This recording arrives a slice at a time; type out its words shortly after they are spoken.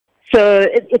So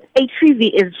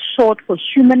HPV is short for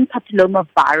Human Papilloma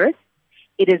Virus.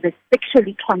 It is a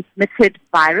sexually transmitted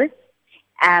virus.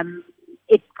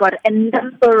 It's got a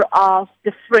number of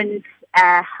different,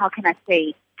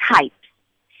 types.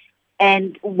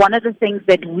 And one of the things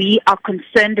that we are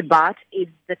concerned about is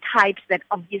the types that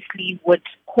obviously would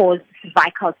cause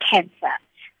cervical cancer.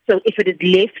 So if it is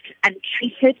left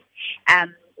untreated,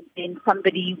 then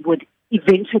somebody would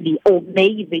eventually or may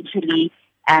eventually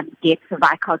get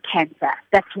cervical cancer.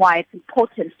 That's why it's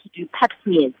important to do pap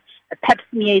smears. A pap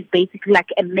smear is basically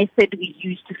like a method we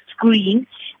use to screen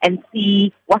and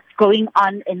see what's going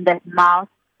on in the mouth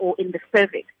or in the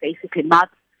cervix, basically,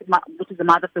 which is the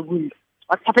mouth of the womb.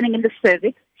 What's happening in the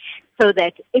cervix, so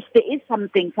that if there is some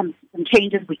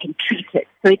changes, we can treat it.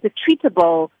 So it's a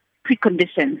treatable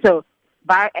precondition. So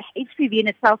HPV in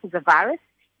itself is a virus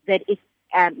that is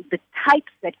the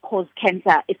types that cause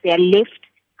cancer, if they are left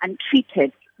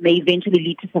untreated, may eventually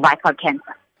lead to cervical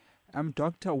cancer.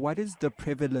 Doctor, what is the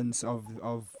prevalence of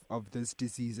this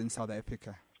disease in South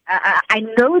Africa? I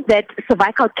know that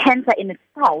cervical cancer in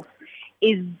itself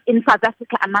is in South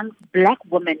Africa amongst black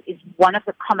women is one of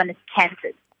the commonest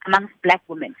cancers amongst black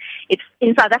women. It's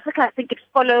in South Africa. I think it's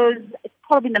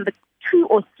probably number 2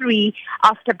 or 3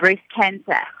 after breast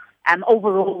cancer.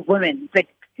 Overall, women, but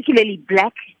particularly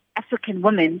black African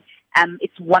women,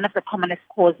 it's one of the commonest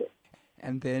causes.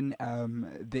 And then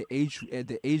the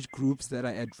age groups that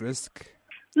are at risk.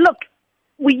 Look,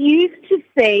 we used to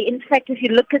say, in fact, if you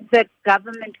look at the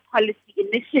government policy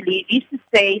initially, it used to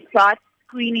say start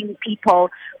screening people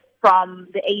from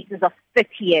the ages of 30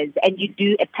 years, and you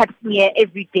do a pap smear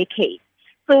every decade.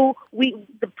 So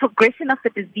the progression of the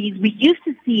disease, we used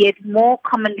to see it more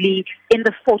commonly in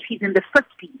the 40s and the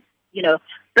 50s,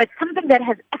 But something that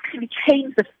has actually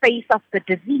changed the face of the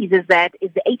disease is the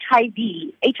HIV,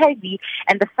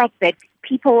 and the fact that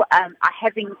people are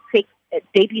having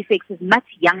debut sex is much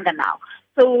younger now.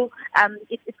 So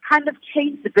it's kind of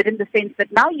changed a bit in the sense that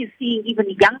now you're seeing even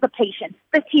younger patients,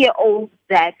 30-year-olds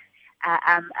that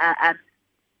are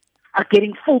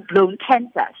getting full-blown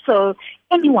cancer. So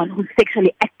anyone who's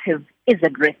sexually active is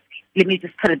at risk. Let me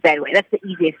just put it that way. That's the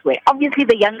easiest way. Obviously,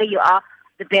 the younger you are,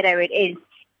 the better it is.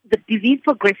 The disease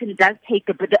progression does take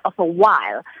a bit of a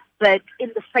while, but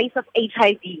in the face of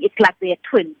HIV, it's like they're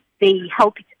twins. They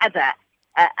help each other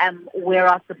wear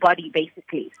out the body,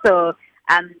 basically. So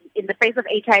in the face of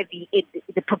HIV,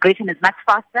 the progression is much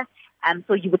faster,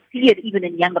 so you would see it even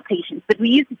in younger patients. But we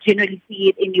used to generally see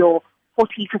it in your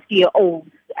 40,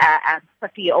 50-year-olds,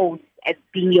 50-year-olds as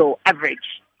being your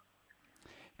average.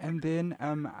 And then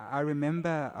I remember,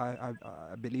 I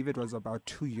believe it was about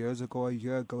 2 years ago, a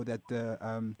year ago, that the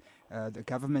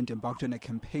government embarked on a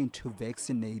campaign to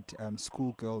vaccinate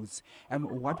schoolgirls.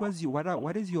 What is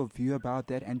your view about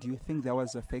that? And do you think that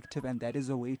was effective and that is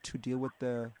a way to deal with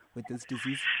this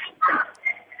disease?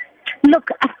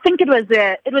 Look, I think it was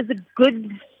a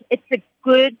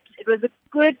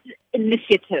good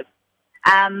initiative.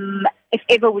 If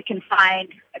ever we can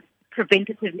find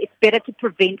preventative, it's better to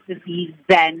prevent disease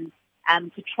than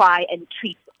to try and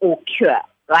treat or cure,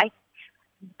 right?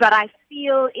 But I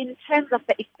feel in terms of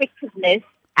the effectiveness,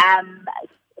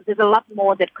 there's a lot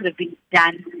more that could have been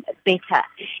done better.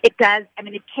 It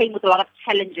came with a lot of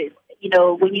challenges.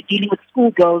 When you're dealing with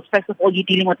schoolgirls, first of all, you're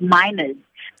dealing with minors.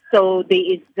 So there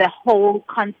is the whole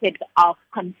concept of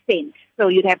consent. So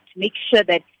you'd have to make sure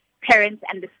that parents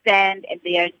understand and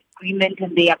they are in agreement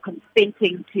and they are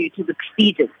consenting to the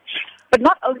procedures. But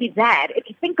not only that, if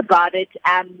you think about it,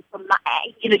 then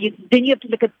you have to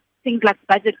look at things like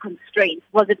budget constraints.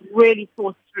 Was it really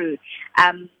thought through?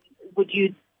 Would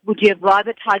you have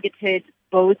rather targeted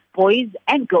both boys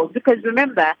and girls? Because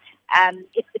remember,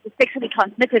 it's a sexually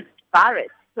transmitted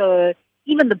virus, so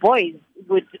even the boys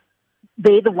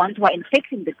they're the ones who are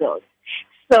infecting the girls.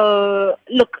 So,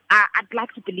 look, I'd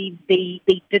like to believe they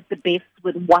did the best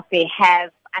with what they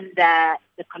have under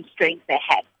the constraints they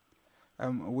had.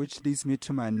 Which leads me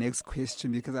to my next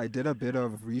question, because I did a bit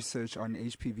of research on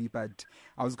HPV, but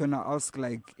I was going to ask,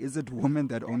 is it women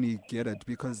that only get it?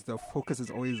 Because the focus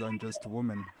is always on just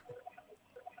women.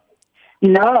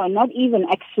 No, not even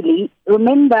actually.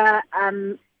 Remember,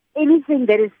 anything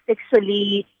that is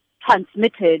sexually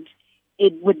transmitted,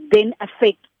 it would then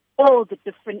affect all the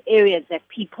different areas that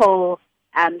people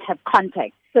have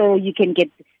contact. So you can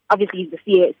get, obviously, the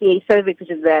CA cervix,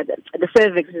 which is the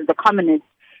cervix, which is the commonest,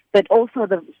 but also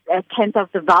the cancer of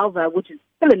the vulva, which is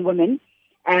still in women.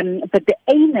 But the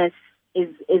anus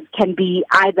can be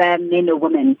either men or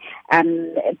women.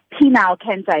 Penile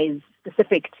cancer is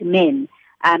specific to men.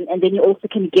 And then you also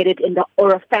can get it in the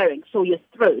oropharynx, so your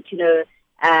throat,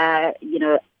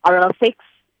 oral sex,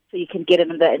 so you can get it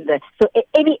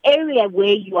any area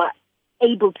where you are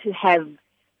able to have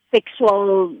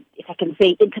sexual, if I can say,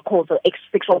 intercourse or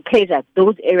sexual pleasure,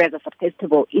 those areas are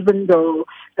susceptible, even though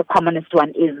the commonest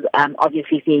one is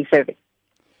obviously the cervix.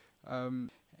 And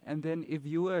then if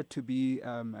you were to be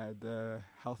the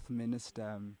health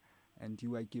minister and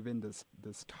you were given this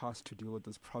task to deal with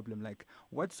this problem, like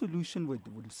what solutions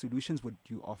would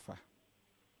you offer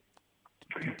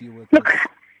to deal with Look, this?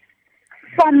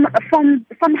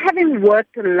 From having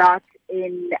worked a lot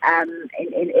in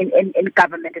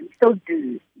government and still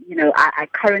do, I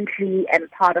currently am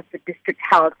part of the district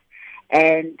health,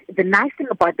 and the nice thing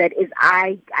about that is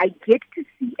I get to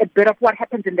see a bit of what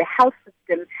happens in the health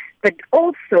system, but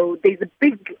also there's a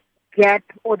big gap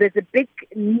or there's a big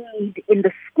need in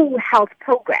the school health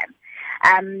program,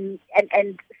 and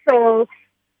so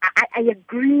I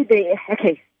agree there.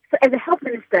 Okay, so as a health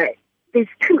minister, there's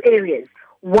two areas.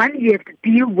 One, you have to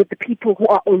deal with the people who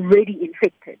are already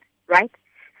infected, right?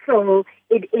 So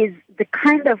it is the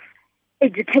kind of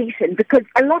education, because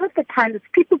a lot of the times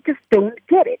people just don't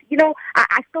get it.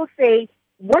 I still say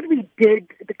what we did,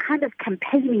 the kind of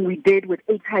campaigning we did with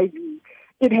HIV,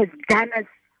 it has done us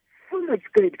so much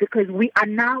good, because we are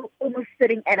now almost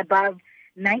sitting at above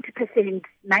 90%,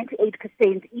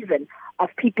 98% even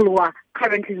of people who are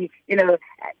currently,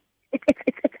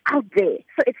 it's out there.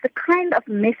 So it's the kind of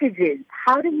messages.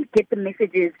 How do you get the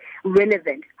messages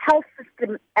relevant? Health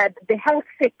system, the health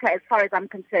sector, as far as I'm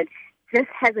concerned, just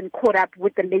hasn't caught up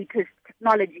with the latest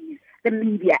technologies, the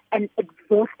media, and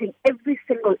exhausting every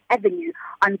single avenue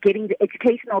on getting the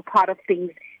educational part of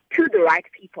things to the right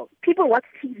people. People watch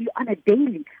TV on a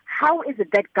daily. How is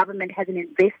it that government hasn't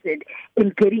invested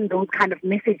in getting those kind of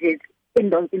messages in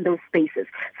those spaces?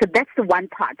 So that's the one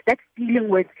part. That's dealing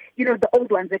with, the old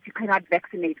ones that you cannot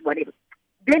vaccinate, whatever.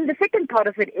 Then the second part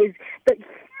of it is the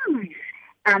huge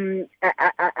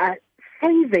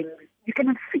savings. You can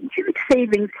have huge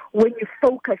savings when you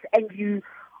focus and you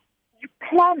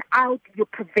plan out your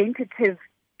preventative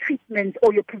treatments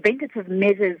or your preventative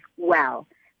measures well.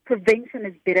 Prevention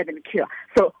is better than cure.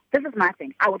 So this is my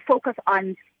thing. I would focus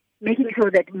on making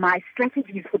sure that my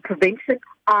strategies for prevention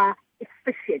are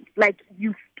efficient. Like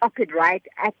you stop it right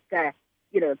at the,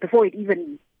 before it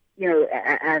even,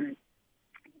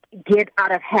 get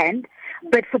out of hand.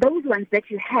 But for those ones that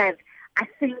you have, I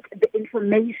think the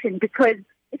information, because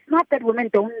it's not that women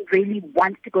don't really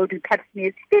want to go to pap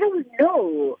smears. They don't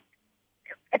know.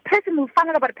 A person will find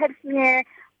out about a pap smear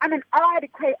on an odd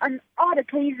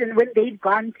occasion when they've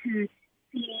gone to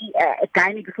see a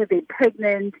gynae because they're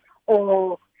pregnant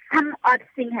or some odd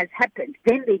thing has happened.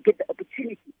 Then they get the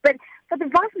opportunity. But for the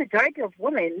vast majority of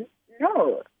women,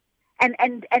 no. And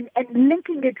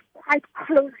linking it quite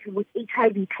closely with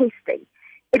HIV testing.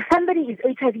 If somebody is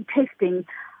HIV testing,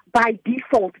 by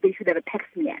default, they should have a pap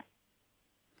smear.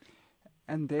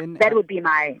 And then that would be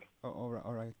my... all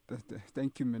right.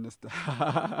 Thank you, Minister.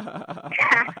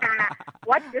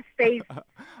 Watch the space.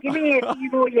 Give me a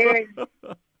few more years.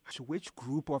 Which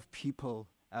group of people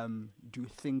do you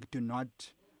think do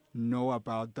not know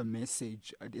about the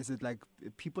message? Is it like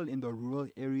people in the rural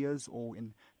areas or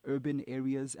in urban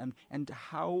areas? And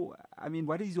how,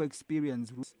 what is your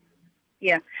experience?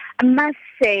 Yeah, I must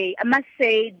say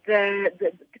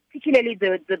particularly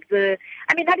the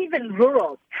not even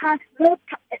rural,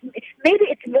 maybe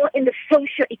it's more in the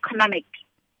socio-economic,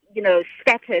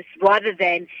 status rather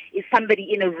than is somebody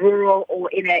in a rural or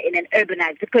in an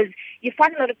urbanized, because you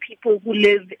find a lot of people who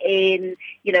live in,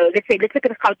 let's look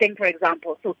at Gauteng, for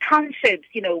example. So townships,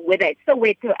 whether it's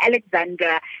Soweto,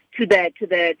 Alexandra, to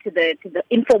the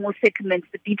informal settlements,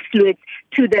 the deep fluids,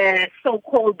 to the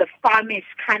so-called the farmish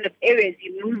kind of areas,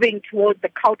 you're moving towards the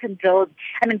Carltonville.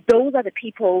 Those are the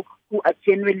people who are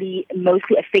generally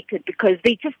mostly affected because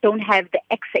they just don't have the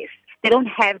access. They don't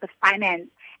have the finance.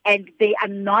 And they are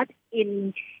not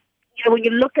in, when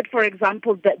you look at, for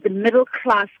example, the middle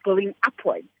class going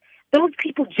upwards, those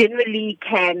people generally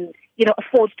can,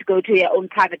 afford to go to their own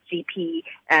private GP,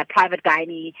 private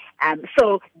gynae.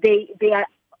 So they are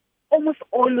almost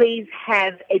always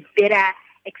have a better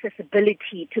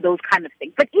accessibility to those kind of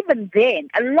things. But even then,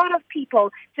 a lot of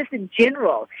people, just in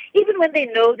general, even when they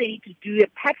know they need to do a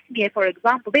pap smear, for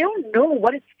example, they don't know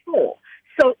what it's for.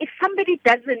 So if somebody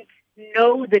doesn't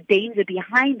know the danger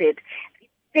behind it,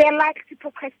 they're likely to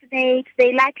procrastinate,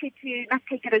 they're likely to not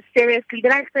take it as seriously,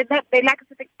 they're likely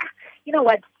to think, you know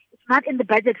what, it's not in the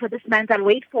budget for this month, I'll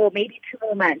wait for maybe 2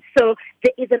 more months. So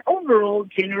there is an overall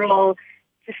general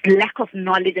just lack of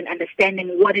knowledge and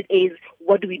understanding what it is,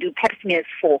 what do we do pap smears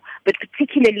for, but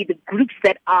particularly the groups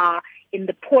that are in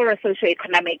the poorer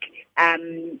socioeconomic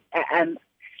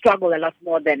struggle a lot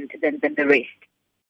more than the rest.